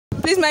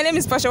Please, my name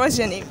is Pasha. What's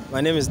your name?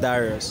 My name is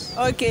Darius.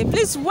 Okay,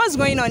 please, what's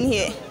going on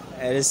here?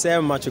 They say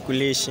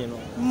matriculation.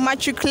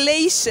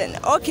 Matriculation.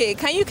 Okay,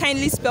 can you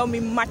kindly spell me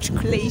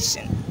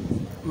matriculation?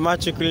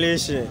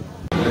 Matriculation.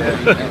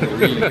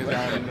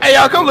 Hey,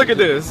 y'all, come look at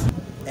this.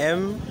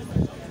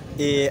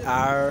 MARTRILATING.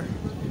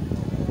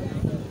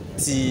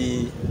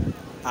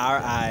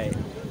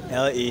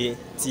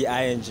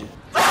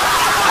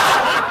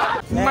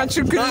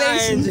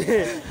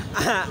 Matriculation.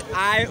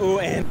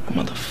 ION.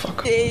 Motherfucker.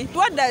 Okay,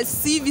 what does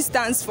CV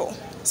stands for?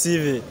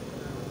 CV.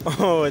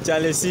 Oh,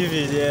 Charlie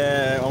CV,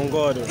 yeah, on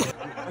God.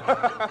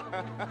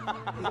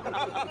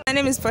 My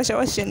name is Pasha.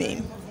 What's your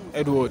name?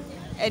 Edward.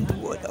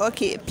 Edward.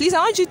 Okay, please, I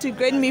want you to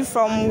grade me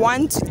from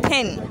 1 to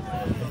 10.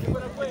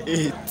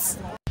 8.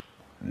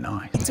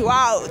 9.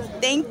 Wow,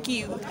 thank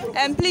you.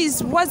 And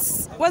please,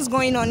 what's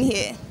going on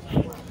here?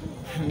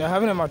 They're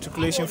having a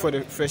matriculation for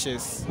the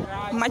freshers.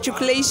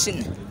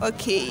 Matriculation.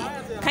 Okay.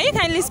 Can you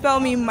kindly spell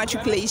me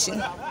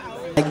matriculation?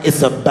 Like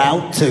it's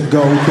about to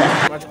go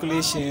down.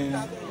 Matriculation,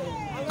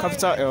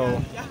 capital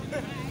L,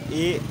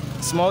 A,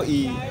 small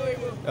e,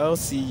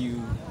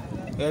 LCU,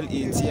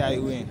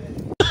 LATION.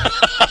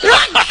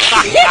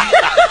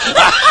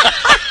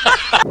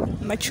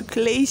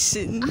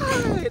 Matriculation.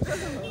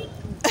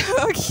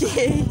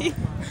 Okay.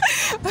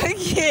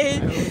 Okay.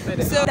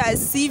 So that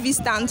CV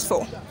stands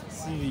for?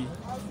 CV.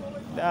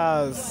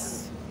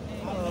 That's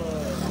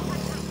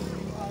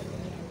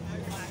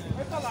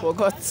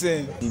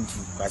forgotten.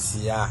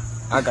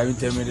 How can you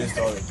tell me this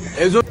story?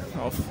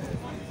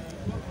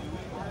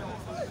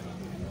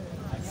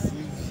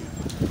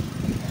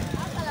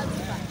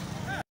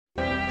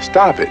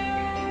 Stop it.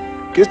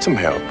 Get some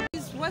help.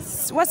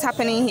 What's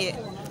happening here?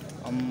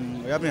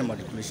 We're having a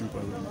matriculation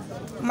program.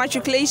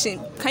 Matriculation.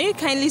 Can you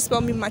kindly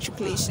spell me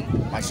matriculation?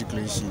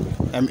 Matriculation.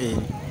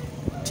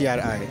 MATRICUL.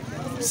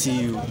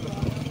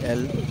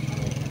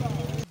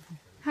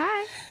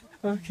 Hi.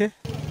 Okay.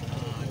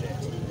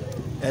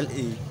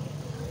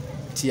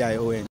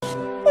 LATION.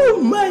 Oh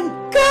my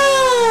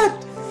God!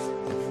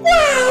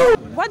 Wow!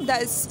 What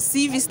does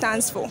CV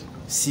stands for?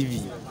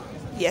 CV.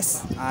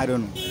 Yes. I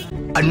don't know.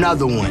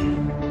 Another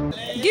one.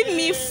 Give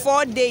me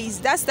 4 days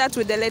that starts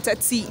with the letter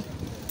T.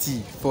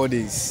 T. 4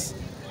 days.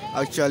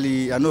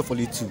 Actually, I know for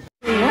only 2.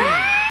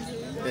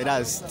 Yeah,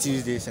 that's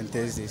Tuesdays and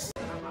Thursdays.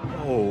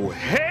 Oh,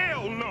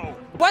 hell no!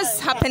 What's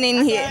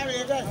happening here?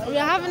 We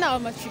are having our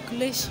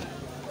matriculation.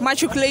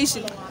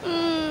 Matriculation.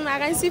 I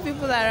can see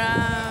people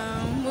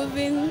around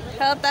moving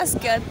helter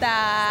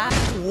skelter.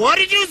 What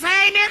did you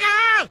say,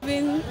 nigga?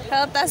 Moving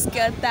helter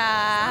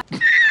skelter.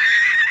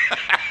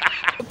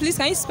 Please,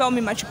 can you spell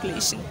me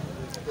matriculation?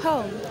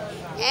 How?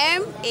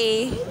 MATRICULATION.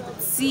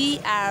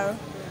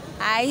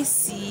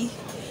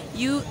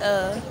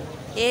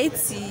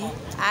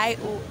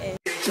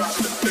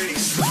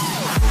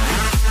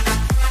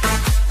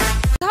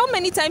 How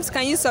many times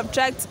can you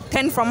subtract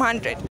 10 from 100?